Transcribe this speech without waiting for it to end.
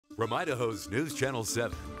From Idaho's News Channel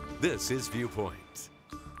 7, this is Viewpoint.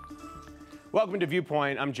 Welcome to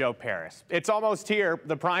Viewpoint. I'm Joe Paris. It's almost here,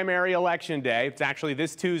 the primary election day. It's actually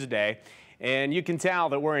this Tuesday, and you can tell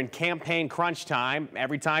that we're in campaign crunch time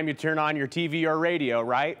every time you turn on your TV or radio,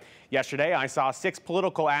 right? Yesterday, I saw 6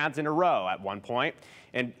 political ads in a row at one point,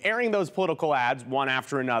 and airing those political ads one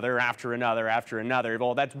after another,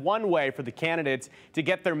 well, that's one way for the candidates to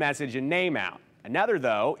get their message and name out. Another,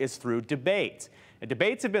 though, is through debates. And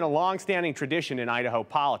debates have been a long-standing tradition in Idaho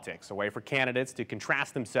politics, a way for candidates to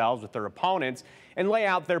contrast themselves with their opponents and lay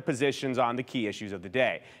out their positions on the key issues of the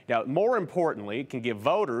day. Now, more importantly, it can give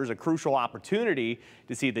voters a crucial opportunity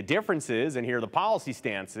to see the differences and hear the policy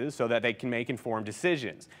stances so that they can make informed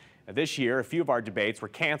decisions. Now, this year, a few of our debates were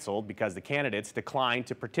canceled because the candidates declined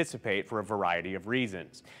to participate for a variety of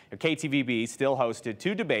reasons. Now, KTVB still hosted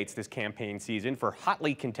 2 debates this campaign season for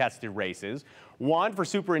hotly contested races. One for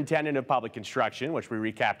Superintendent of Public Instruction, which we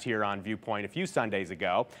recapped here on Viewpoint a few Sundays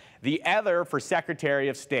ago. The other for Secretary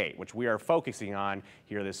of State, which we are focusing on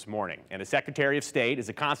here this morning. And the Secretary of State is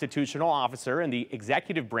a constitutional officer in the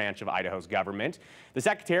executive branch of Idaho's government. The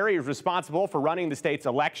Secretary is responsible for running the state's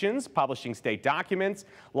elections, publishing state documents,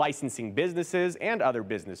 licensing businesses, and other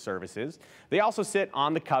business services. They also sit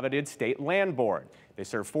on the coveted State Land Board. They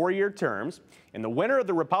serve 4-year terms, and the winner of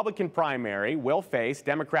the Republican primary will face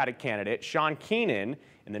Democratic candidate Sean Keenan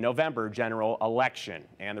in the November general election.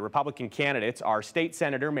 And the Republican candidates are State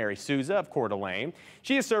Senator Mary Souza of Coeur d'Alene.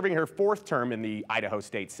 She is serving her 4th term in the Idaho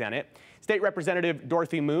State Senate. State Representative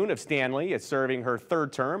Dorothy Moon of Stanley is serving her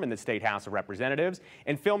 3rd term in the State House of Representatives.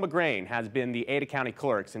 And Phil McGrain has been the Ada County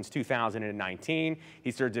Clerk since 2019.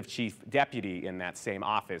 He serves as Chief Deputy in that same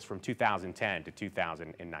office from 2010 to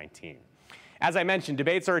 2019. As I mentioned,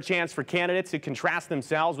 debates are a chance for candidates to contrast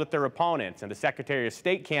themselves with their opponents, and the Secretary of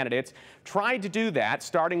State candidates tried to do that,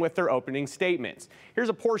 starting with their opening statements. Here's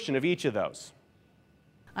a portion of each of those.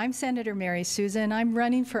 I'm Senator Mary Souza, and I'm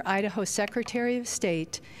running for Idaho Secretary of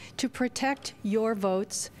State to protect your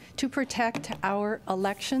votes, to protect our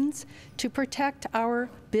elections, to protect our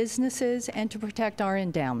businesses, and to protect our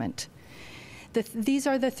endowment. These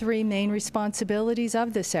are the 3 main responsibilities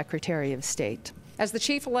of the Secretary of State. As the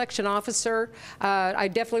Chief Election Officer, I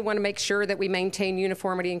definitely want to make sure that we maintain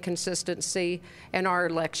uniformity and consistency in our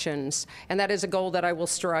elections, and that is a goal that I will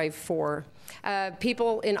strive for.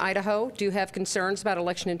 People in Idaho do have concerns about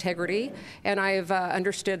election integrity, and I've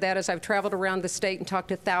understood that as I've traveled around the state and talked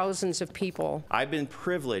to thousands of people. I've been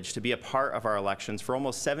privileged to be a part of our elections for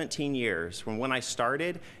almost 17 years, from when I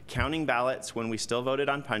started counting ballots when we still voted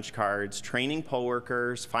on punch cards, training poll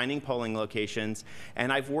workers, finding polling locations,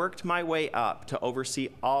 and I've worked my way up to oversee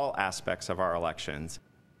all aspects of our elections.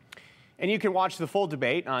 And you can watch the full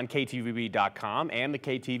debate on KTVB.com and the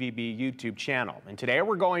KTVB YouTube channel. And today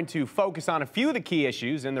we're going to focus on a few of the key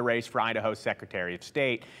issues in the race for Idaho's Secretary of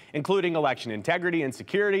State, including election integrity and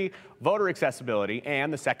security, voter accessibility,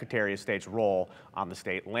 and the Secretary of State's role on the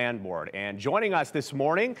State Land Board. And joining us this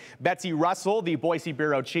morning, Betsy Russell, the Boise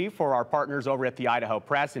Bureau Chief for our partners over at the Idaho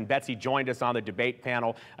Press. And Betsy joined us on the debate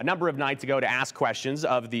panel a number of nights ago to ask questions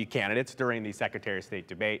of the candidates during the Secretary of State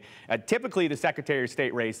debate. Typically, the Secretary of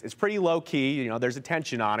State race is pretty low key, you know, there's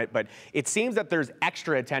attention on it, but it seems that there's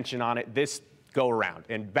extra attention on it this go around.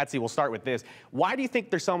 And Betsy, we'll start with this. Why do you think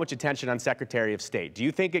there's so much attention on Secretary of State? Do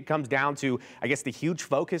you think it comes down to, I guess, the huge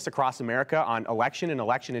focus across America on election and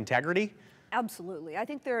election integrity? Absolutely. I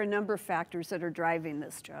think there are a number of factors that are driving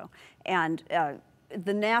this, Joe. And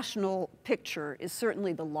the national picture is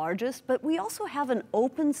certainly the largest, but we also have an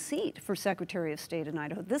open seat for Secretary of State in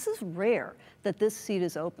Idaho. This is rare that this seat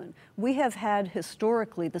is open. We have had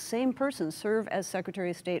historically the same person serve as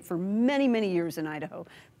Secretary of State for many, many years in Idaho.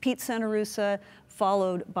 Pete Senarusa,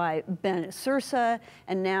 followed by Ben Sursa,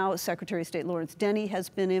 and now Secretary of State Lawrence Denny has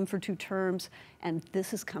been in for 2 terms, and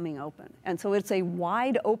this is coming open. And so it's a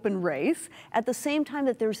wide open race at the same time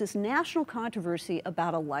that there's this national controversy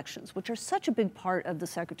about elections, which are such a big part of the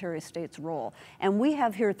Secretary of State's role. And we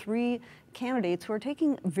have here 3 candidates who are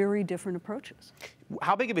taking very different approaches.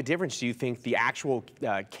 How big of a difference do you think the actual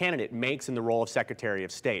candidate makes in the role of Secretary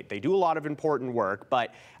of State? They do a lot of important work,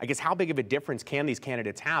 but I guess how big of a difference can these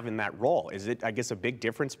candidates have in that role? Is it, I guess, a big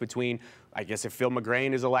difference between, I guess, if Phil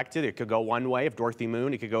McGrain is elected, it could go one way. If Dorothy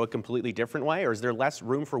Moon, it could go a completely different way, or is there less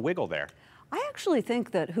room for wiggle there? I actually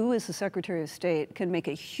think that who is the Secretary of State can make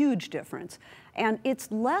a huge difference. And it's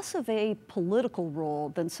less of a political role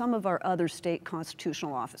than some of our other state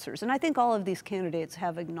constitutional officers. And I think all of these candidates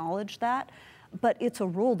have acknowledged that. But it's a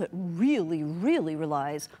role that really, really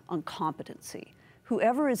relies on competency.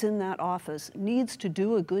 Whoever is in that office needs to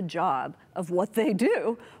do a good job of what they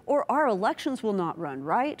do, or our elections will not run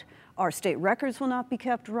right, our state records will not be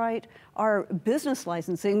kept right, our business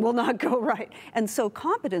licensing will not go right. And so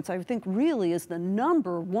competence, I think, really is the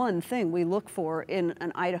 #1 thing we look for in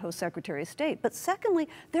an Idaho Secretary of State. But secondly,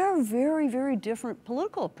 there are very, very different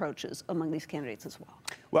political approaches among these candidates as well.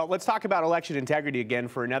 Well, let's talk about election integrity again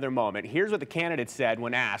for another moment. Here's what the candidate said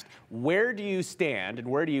when asked, where do you stand and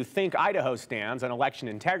where do you think Idaho stands on election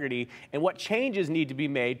integrity, and what changes need to be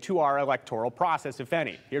made to our electoral process, if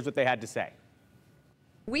any? Here's what they had to say.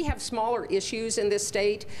 We have smaller issues in this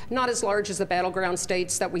state, not as large as the battleground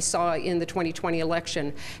states that we saw in the 2020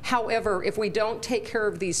 election. However, if we don't take care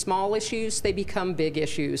of these small issues, they become big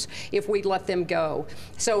issues if we let them go.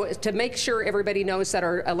 So to make sure everybody knows that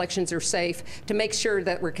our elections are safe, to make sure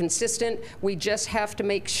that we're consistent, we just have to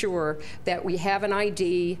make sure that we have an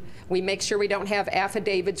ID. We make sure we don't have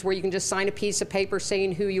affidavits where you can just sign a piece of paper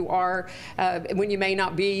saying who you are when you may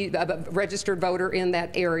not be a registered voter in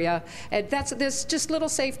that area. And there's just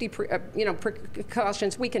little safety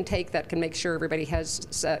precautions we can take that can make sure everybody has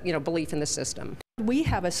belief in the system. We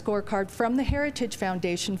have a scorecard from the Heritage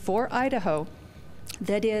Foundation for Idaho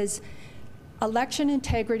that is election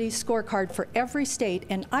integrity scorecard for every state,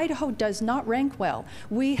 and Idaho does not rank well.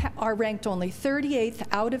 We are ranked only 38th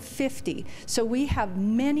out of 50, so we have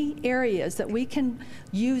many areas that we can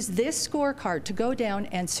use this scorecard to go down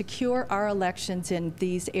and secure our elections in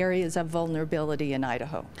these areas of vulnerability in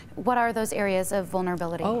Idaho. What are those areas of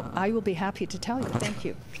vulnerability? Oh, I will be happy to tell you. Thank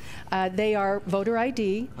you. They are voter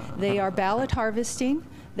ID, they are ballot harvesting,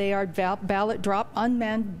 they are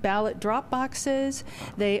unmanned ballot drop boxes.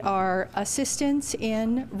 They are assistance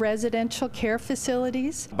in residential care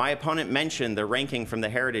facilities. My opponent mentioned the ranking from the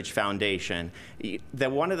Heritage Foundation.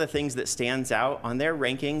 One of the things that stands out on their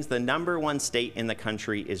rankings, the #1 state in the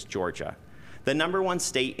country is Georgia. The #1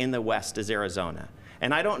 state in the West is Arizona.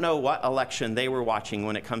 And I don't know what election they were watching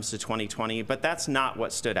when it comes to 2020, but that's not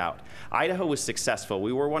what stood out. Idaho was successful.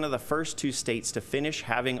 We were one of the first 2 states to finish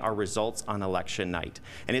having our results on election night.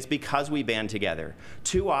 And it's because we band together.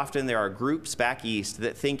 Too often there are groups back east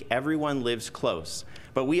that think everyone lives close.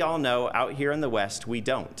 But we all know out here in the West, we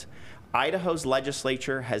don't. Idaho's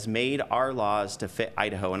legislature has made our laws to fit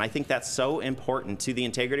Idaho, and I think that's so important to the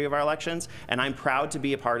integrity of our elections, and I'm proud to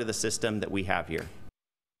be a part of the system that we have here.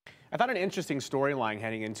 I thought an interesting storyline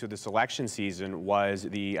heading into this election season was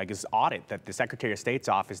the, audit that the Secretary of State's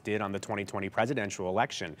office did on the 2020 presidential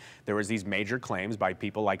election. There was these major claims by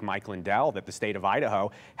people like Mike Lindell that the state of Idaho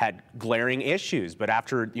had glaring issues. But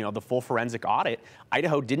after, the full forensic audit,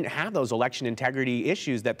 Idaho didn't have those election integrity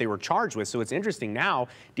issues that they were charged with. So it's interesting now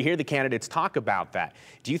to hear the candidates talk about that.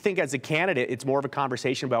 Do you think as a candidate, it's more of a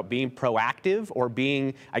conversation about being proactive or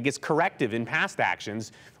being, corrective in past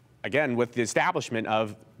actions, again, with the establishment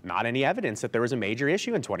of not any evidence that there was a major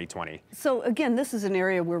issue in 2020. So again, this is an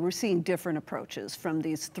area where we're seeing different approaches from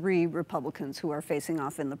these 3 Republicans who are facing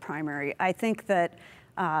off in the primary. I think that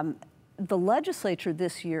the legislature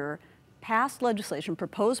this year passed legislation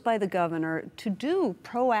proposed by the governor to do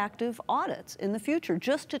proactive audits in the future,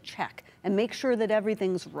 just to check and make sure that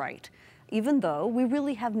everything's right, even though we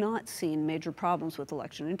really have not seen major problems with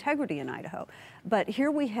election integrity in Idaho. But here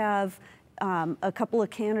we have a couple of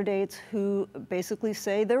candidates who basically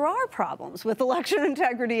say there are problems with election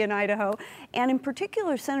integrity in Idaho. And in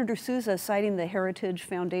particular, Senator Sousa, citing the Heritage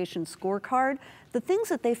Foundation scorecard, the things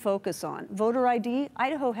that they focus on. Voter ID,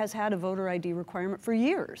 Idaho has had a voter ID requirement for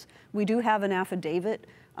years. We do have an affidavit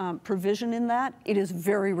provision in that. It is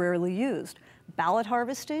very rarely used. Ballot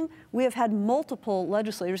harvesting, we have had multiple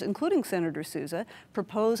legislators, including Senator Sousa,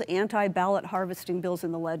 propose anti-ballot harvesting bills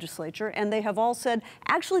in the legislature, and they have all said,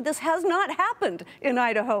 actually, this has not happened in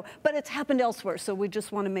Idaho, but it's happened elsewhere, so we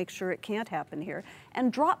just want to make sure it can't happen here.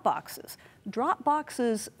 And drop boxes. Drop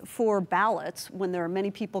boxes for ballots, when there are many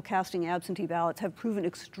people casting absentee ballots, have proven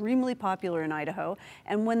extremely popular in Idaho.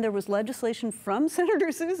 And when there was legislation from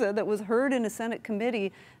Senator Sousa that was heard in a Senate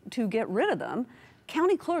committee to get rid of them,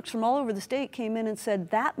 county clerks from all over the state came in and said,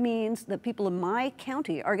 that means that people in my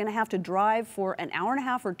county are going to have to drive for an hour and a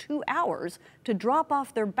half or 2 hours to drop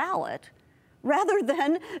off their ballot rather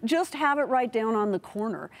than just have it right down on the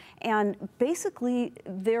corner. And basically,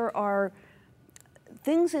 there are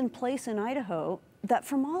things in place in Idaho that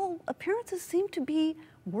from all appearances seem to be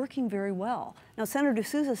working very well. Now, Senator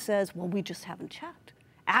Sousa says, well, we just haven't checked.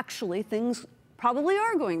 Actually, things probably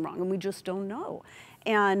are going wrong, and we just don't know.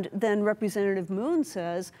 And then Representative Moon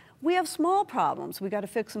says, we have small problems. We got to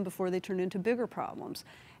fix them before they turn into bigger problems.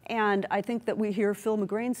 And I think that we hear Phil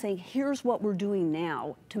McGrain saying, here's what we're doing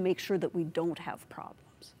now to make sure that we don't have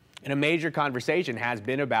problems. And a major conversation has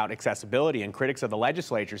been about accessibility, and critics of the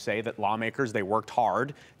legislature say that lawmakers, they worked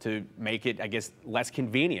hard to make it, I guess, less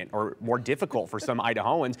convenient or more difficult for some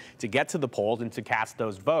Idahoans to get to the polls and to cast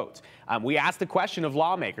those votes. We asked the question of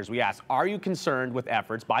lawmakers. We asked, are you concerned with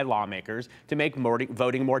efforts by lawmakers to make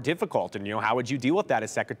voting more difficult? And, how would you deal with that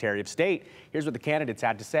as Secretary of State? Here's what the candidates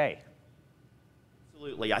had to say.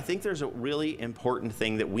 Absolutely. I think there's a really important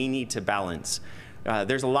thing that we need to balance.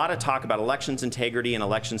 There's a lot of talk about elections integrity and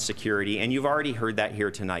election security, and you've already heard that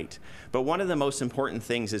here tonight. But one of the most important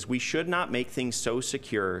things is we should not make things so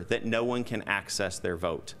secure that no one can access their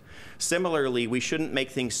vote. Similarly, we shouldn't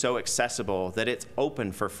make things so accessible that it's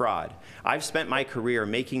open for fraud. I've spent my career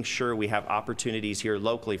making sure we have opportunities here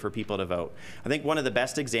locally for people to vote. I think one of the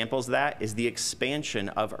best examples of that is the expansion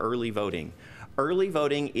of early voting. Early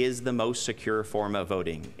voting is the most secure form of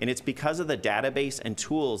voting, and it's because of the database and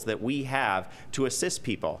tools that we have to assist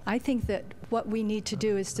people. I think that what we need to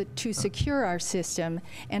do is to secure our system,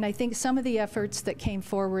 and I think some of the efforts that came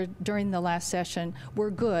forward during the last session were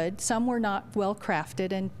good. Some were not well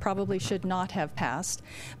crafted and probably should not have passed.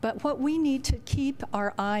 But what we need to keep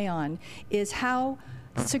our eye on is how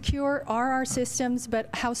secure are our systems, but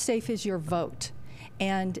how safe is your vote?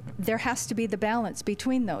 And there has to be the balance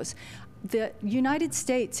between those. The United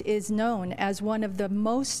States is known as one of the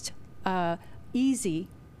most easy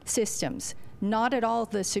systems, not at all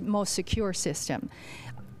the most secure system.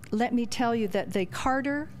 Let me tell you that the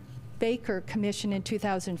Carter-Baker Commission in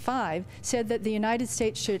 2005 said that the United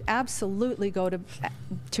States should absolutely go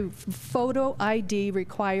to photo ID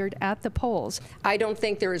required at the polls. I don't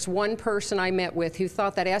think there is one person I met with who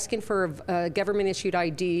thought that asking for a government-issued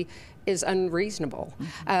ID is unreasonable.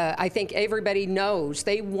 I think everybody knows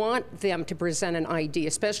they want them to present an ID,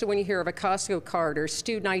 especially when you hear of a Costco card or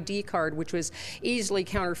student ID card, which was easily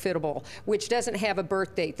counterfeitable, which doesn't have a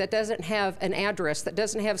birth date, that doesn't have an address, that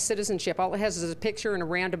doesn't have citizenship. All it has is a picture and a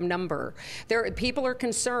random number. People are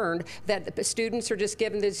concerned that the students are just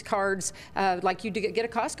given these cards like you get a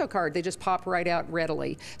Costco card. They just pop right out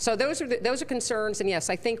readily. So those are concerns, and yes,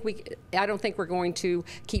 I don't think we're going to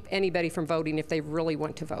keep anybody from voting if they really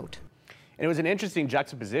want to vote. And it was an interesting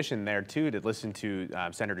juxtaposition there, too, to listen to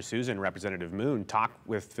Senator Sousa and Representative Moon talk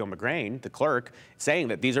with Phil McGrain, the clerk, saying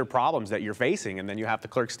that these are problems that you're facing, and then you have the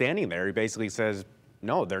clerk standing there. He basically says,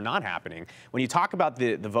 no, they're not happening. When you talk about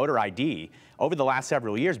the voter ID, over the last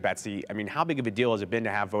several years, Betsy, I mean, how big of a deal has it been to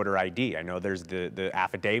have voter ID? I know there's the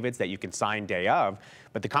affidavits that you can sign day of,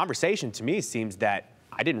 but the conversation to me seems that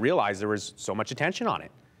I didn't realize there was so much attention on it.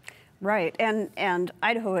 Right, and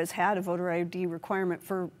Idaho has had a voter ID requirement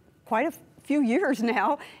for quite a few years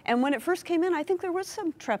now, and when it first came in, I think there was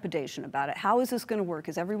some trepidation about it. How is this going to work?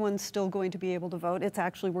 Is everyone still going to be able to vote? It's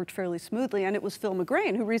actually worked fairly smoothly, and it was Phil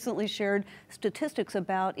McGrain who recently shared statistics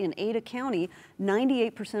about in Ada County,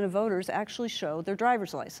 98% of voters actually show their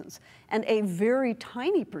driver's license, and a very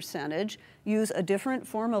tiny percentage use a different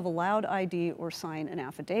form of allowed ID or sign an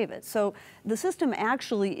affidavit. So the system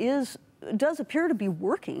actually does appear to be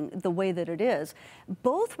working the way that it is.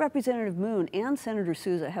 Both Representative Moon and Senator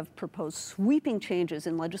Sousa have proposed sweeping changes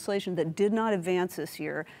in legislation that did not advance this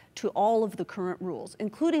year to all of the current rules,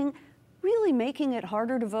 including really making it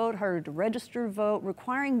harder to vote, harder to register to vote,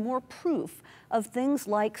 requiring more proof of things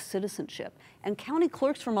like citizenship. And county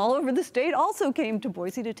clerks from all over the state also came to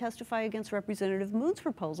Boise to testify against Representative Moon's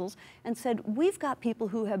proposals and said, we've got people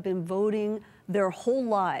who have been voting their whole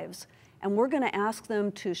lives, and we're going to ask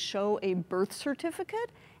them to show a birth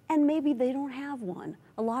certificate, and maybe they don't have one.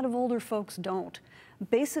 A lot of older folks don't.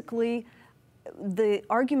 Basically, the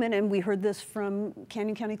argument, and we heard this from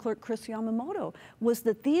Canyon County Clerk Chris Yamamoto, was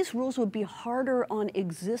that these rules would be harder on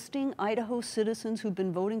existing Idaho citizens who've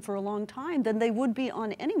been voting for a long time than they would be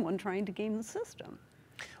on anyone trying to game the system.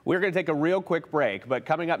 We're going to take a real quick break, but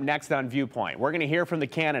coming up next on Viewpoint, we're going to hear from the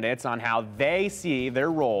candidates on how they see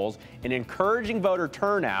their roles in encouraging voter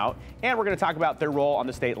turnout, and we're going to talk about their role on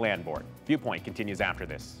the State Land Board. Viewpoint continues after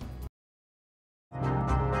this.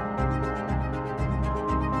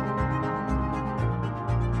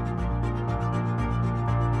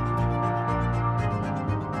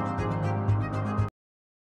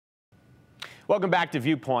 Welcome back to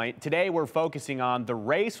Viewpoint. Today we're focusing on the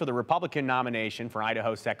race for the Republican nomination for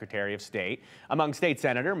Idaho Secretary of State among State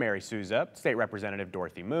Senator Mary Sousa, State Representative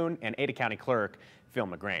Dorothy Moon, and Ada County Clerk Phil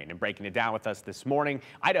McGrain. And breaking it down with us this morning,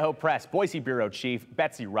 Idaho Press Boise Bureau Chief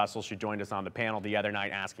Betsy Russell. She joined us on the panel the other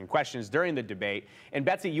night asking questions during the debate. And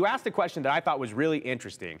Betsy, you asked a question that I thought was really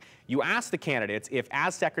interesting. You asked the candidates if,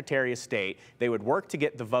 as Secretary of State, they would work to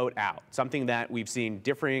get the vote out, something that we've seen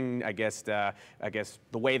differing, I guess the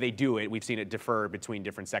way they do it, we've seen it differ between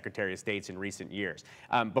different Secretary of States in recent years.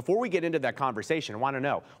 Before we get into that conversation, I want to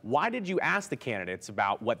know, why did you ask the candidates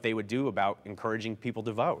about what they would do about encouraging people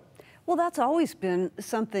to vote? Well, that's always been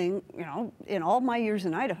something, you know, in all my years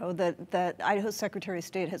in Idaho that Idaho's Secretary of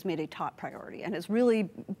State has made a top priority and has really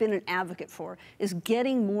been an advocate for, is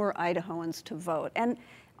getting more Idahoans to vote. And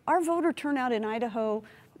our voter turnout in Idaho,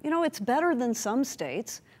 you know, it's better than some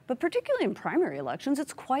states, but particularly in primary elections,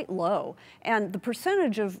 it's quite low. And the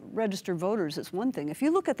percentage of registered voters is one thing. If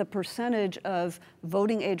you look at the percentage of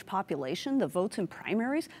voting age population that votes in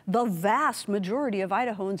primaries, the vast majority of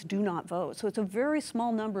Idahoans do not vote. So it's a very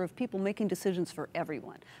small number of people making decisions for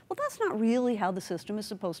everyone. Well, that's not really how the system is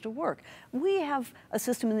supposed to work. We have a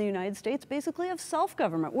system in the United States basically of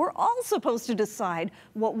self-government. We're all supposed to decide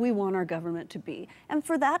what we want our government to be. And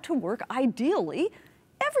for that to work, ideally,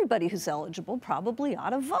 everybody who's eligible probably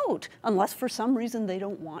ought to vote, unless for some reason they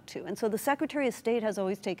don't want to. And so the Secretary of State has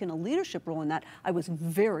always taken a leadership role in that. I was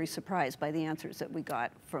very surprised by the answers that we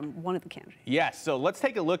got from one of the candidates. Yes, so let's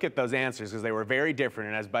take a look at those answers because they were very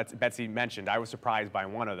different. And as Betsy mentioned, I was surprised by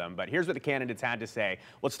one of them. But here's what the candidates had to say.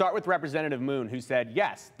 Let's start with Representative Moon, who said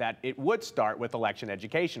yes, that it would start with election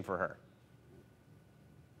education for her.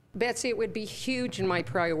 Betsy, it would be huge in my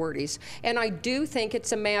priorities. And I do think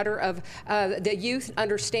it's a matter of the youth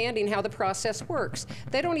understanding how the process works.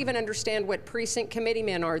 They don't even understand what precinct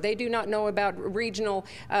committeemen are. They do not know about regional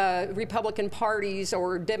Republican parties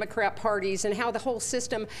or Democrat parties and how the whole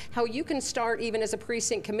system, how you can start even as a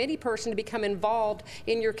precinct committee person to become involved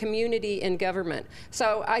in your community and government.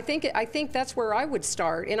 So I think that's where I would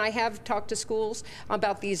start. And I have talked to schools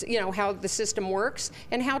about these, you know, how the system works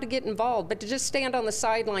and how to get involved. But to just stand on the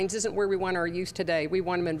sidelines isn't where we want our youth today. We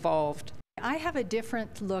want them involved. I have a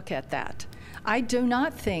different look at that. I do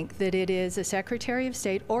not think that it is a Secretary of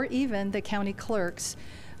State or even the county clerk's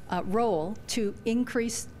role to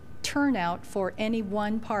increase turnout for any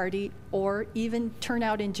one party or even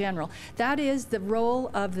turnout in general. That is the role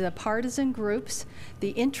of the partisan groups,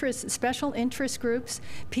 the special interest groups,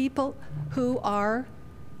 people who are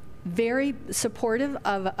very supportive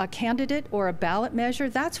of a candidate or a ballot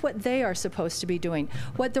measure. That's what they are supposed to be doing.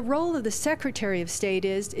 What the role of the Secretary of State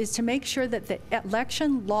is to make sure that the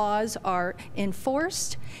election laws are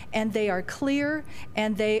enforced and they are clear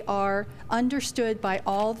and they are understood by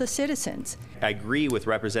all the citizens. I agree with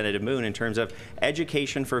Representative Moon in terms of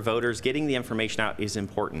education for voters. Getting the information out is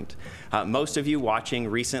important. Most of you watching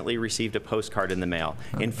recently received a postcard in the mail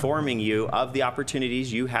informing you of the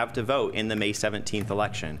opportunities you have to vote in the May 17th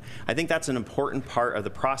election. I think that's an important part of the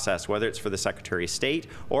process, whether it's for the Secretary of State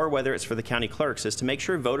or whether it's for the county clerks, is to make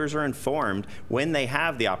sure voters are informed when they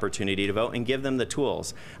have the opportunity to vote and give them the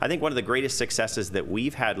tools. I think one of the greatest successes that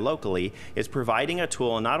we've had locally is providing a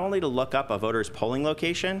tool not only to look up a voter's polling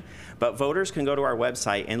location, but voters can go to our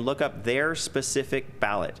website and look up their specific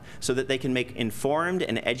ballot so that they can make informed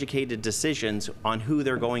and educated decisions on who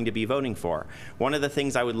they're going to be voting for. One of the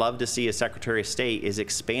things I would love to see as Secretary of State is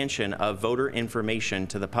expansion of voter information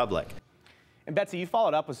to the public. And Betsy, you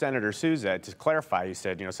followed up with Senator Souza to clarify. You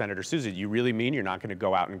said, you know, Senator Souza, you really mean you're not going to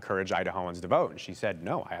go out and encourage Idahoans to vote? And she said,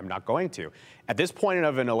 no, I am not going to. At this point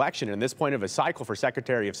of an election and this point of a cycle for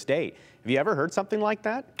Secretary of State, have you ever heard something like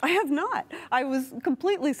that? I have not. I was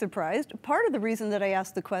completely surprised. Part of the reason that I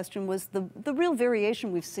asked the question was the real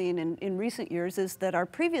variation we've seen in recent years is that our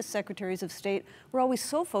previous Secretaries of State were always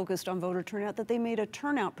so focused on voter turnout that they made a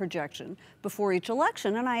turnout projection before each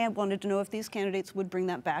election. And I wanted to know if these candidates would bring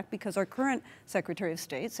that back, because our current Secretary of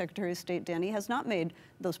State Denny, has not made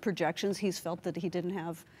those projections. He's felt that he didn't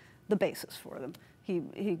have the basis for them.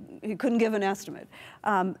 He couldn't give an estimate.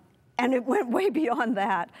 And it went way beyond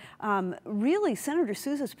that. Really, Senator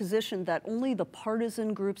Souza's position that only the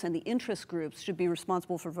partisan groups and the interest groups should be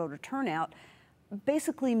responsible for voter turnout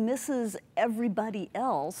basically misses everybody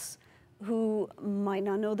else who might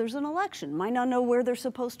not know there's an election, might not know where they're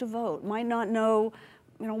supposed to vote, might not know,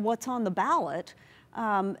 you know, what's on the ballot.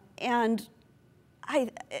 And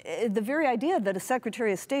the very idea that a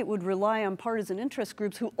Secretary of State would rely on partisan interest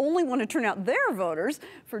groups who only want to turn out their voters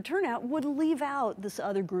for turnout would leave out this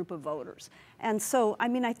other group of voters. And so, I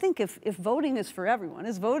mean, I think if voting is for everyone,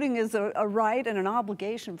 if voting is a right and an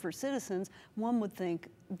obligation for citizens, one would think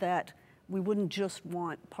that we wouldn't just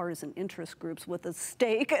want partisan interest groups with a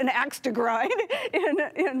stake, an axe to grind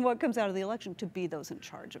in what comes out of the election to be those in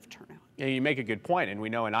charge of turnout. Yeah, you make a good point, and we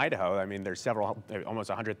know in Idaho, I mean, there's over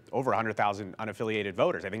 100,000 unaffiliated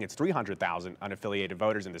voters. I think it's 300,000 unaffiliated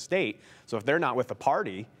voters in the state. So if they're not with the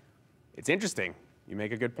party, it's interesting. You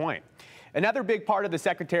make a good point. Another big part of the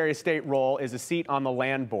Secretary of State role is a seat on the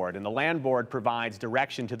Land Board, and the Land Board provides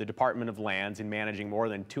direction to the Department of Lands in managing more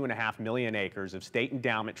than 2.5 million acres of state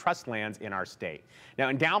endowment trust lands in our state. Now,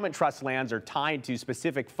 endowment trust lands are tied to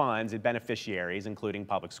specific funds and beneficiaries, including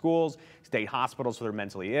public schools, state hospitals for the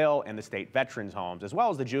mentally ill, and the state veterans homes, as well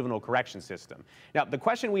as the juvenile correction system. Now, the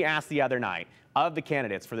question we asked the other night of the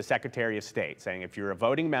candidates for the Secretary of State, saying if you're a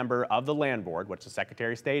voting member of the Land Board, which the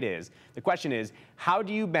Secretary of State is, the question is, how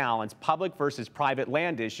do you balance public versus private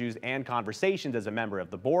land issues and conversations as a member of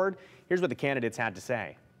the board? Here's what the candidates had to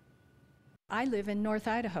say. I live in North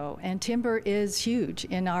Idaho, and timber is huge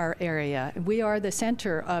in our area. We are the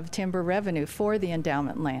center of timber revenue for the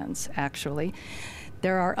endowment lands, actually.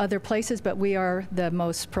 There are other places, but we are the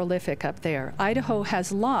most prolific up there. Idaho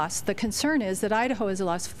has lost, the concern is that Idaho has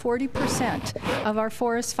lost 40% of our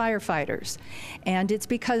forest firefighters. And it's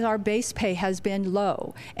because our base pay has been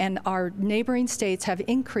low, and our neighboring states have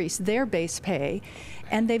increased their base pay,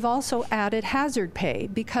 and they've also added hazard pay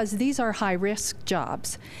because these are high-risk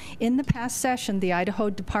jobs. In the past session, the Idaho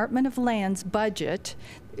Department of Lands budget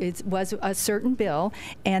was a certain bill,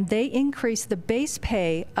 and they increased the base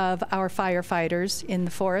pay of our firefighters in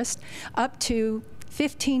the forest up to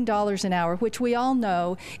 $15 an hour, which we all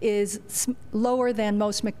know is lower than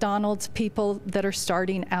most McDonald's people that are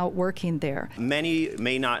starting out working there. Many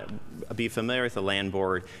may not be familiar with the Land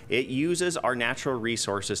Board. It uses our natural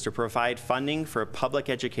resources to provide funding for public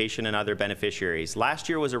education and other beneficiaries. Last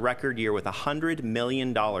year was a record year with $100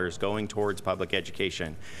 million going towards public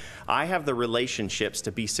education. I have the relationships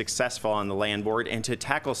to be successful on the Land Board and to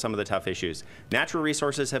tackle some of the tough issues. Natural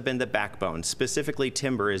resources have been the backbone, specifically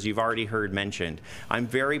timber, as you've already heard mentioned. I'm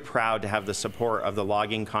very proud to have the support of the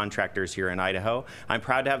logging contractors here in Idaho. I'm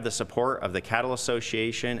proud to have the support of the Cattle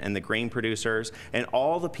Association and the grain producers and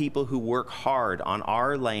all the people who work hard on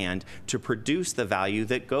our land to produce the value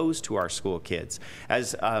that goes to our school kids.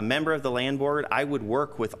 As a member of the Land Board, I would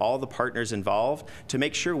work with all the partners involved to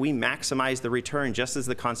make sure we maximize the return just as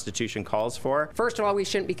the Constitution calls for. First of all, we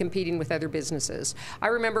shouldn't be competing with other businesses. I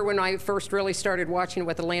remember when I first really started watching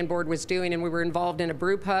what the Land Board was doing, and we were involved in a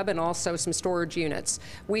brew pub and also some storage units.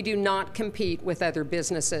 We do not compete with other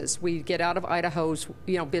businesses. We get out of Idaho's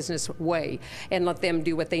business way and let them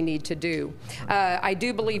do what they need to do. I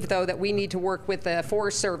do believe, though, that we need to work with the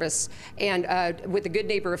Forest Service and with the Good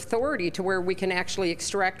Neighbor Authority to where we can actually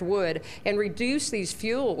extract wood and reduce these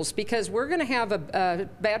fuels, because we're going to have a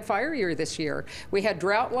bad fire year this year. We had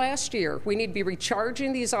drought last year. We need to be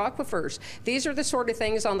recharging these aquifers. These are the sort of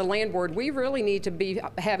things on the Land Board we really need to be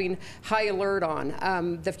having high alert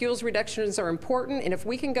on. The fuels reductions are important, and if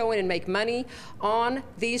we can go in and make money on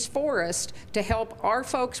these forests to help our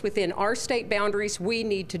folks within our state boundaries, we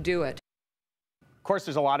need to do it. Of course,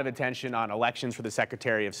 there's a lot of attention on elections for the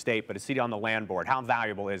Secretary of State, but a seat on the Land Board, how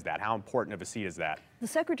valuable is that? How important of a seat is that? The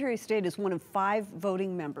Secretary of State is one of 5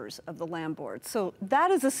 voting members of the Land Board, so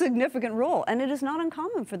that is a significant role, and it is not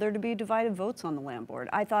uncommon for there to be divided votes on the Land Board.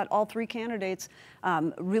 I thought all 3 candidates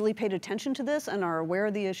really paid attention to this and are aware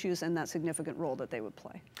of the issues and that significant role that they would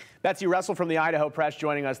play. Betsy Russell from the Idaho Press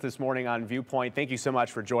joining us this morning on Viewpoint. Thank you so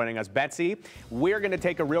much for joining us, Betsy. We're going to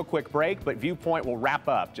take a real quick break, but Viewpoint will wrap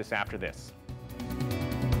up just after this.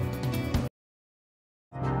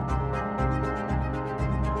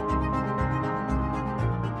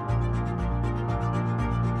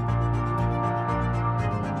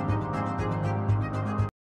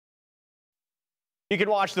 You can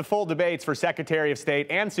watch the full debates for Secretary of State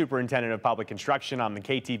and Superintendent of Public Instruction on the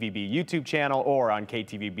KTVB YouTube channel or on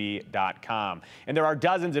KTVB.com. And there are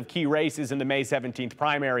dozens of key races in the May 17th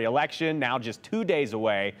primary election, now just 2 days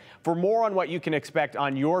away. For more on what you can expect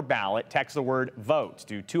on your ballot, text the word VOTE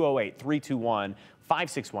to 208-321-5614.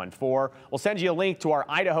 We'll send you a link to our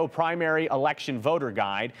Idaho primary election voter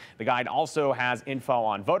guide. The guide also has info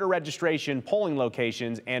on voter registration, polling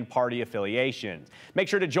locations, and party affiliations. Make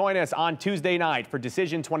sure to join us on Tuesday night for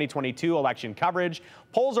Decision 2022 election coverage.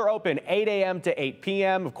 Polls are open 8 a.m. to 8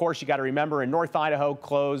 p.m. Of course, you got to remember in North Idaho,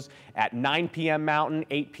 close at 9 p.m. Mountain,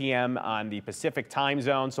 8 p.m. on the Pacific time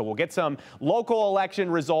zone. So we'll get some local election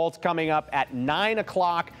results coming up at 9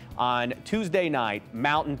 o'clock on Tuesday night,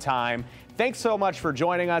 Mountain time. Thanks so much for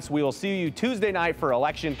joining us. We will see you Tuesday night for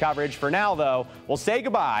election coverage. For now, though, we'll say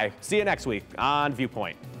goodbye. See you next week on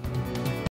Viewpoint.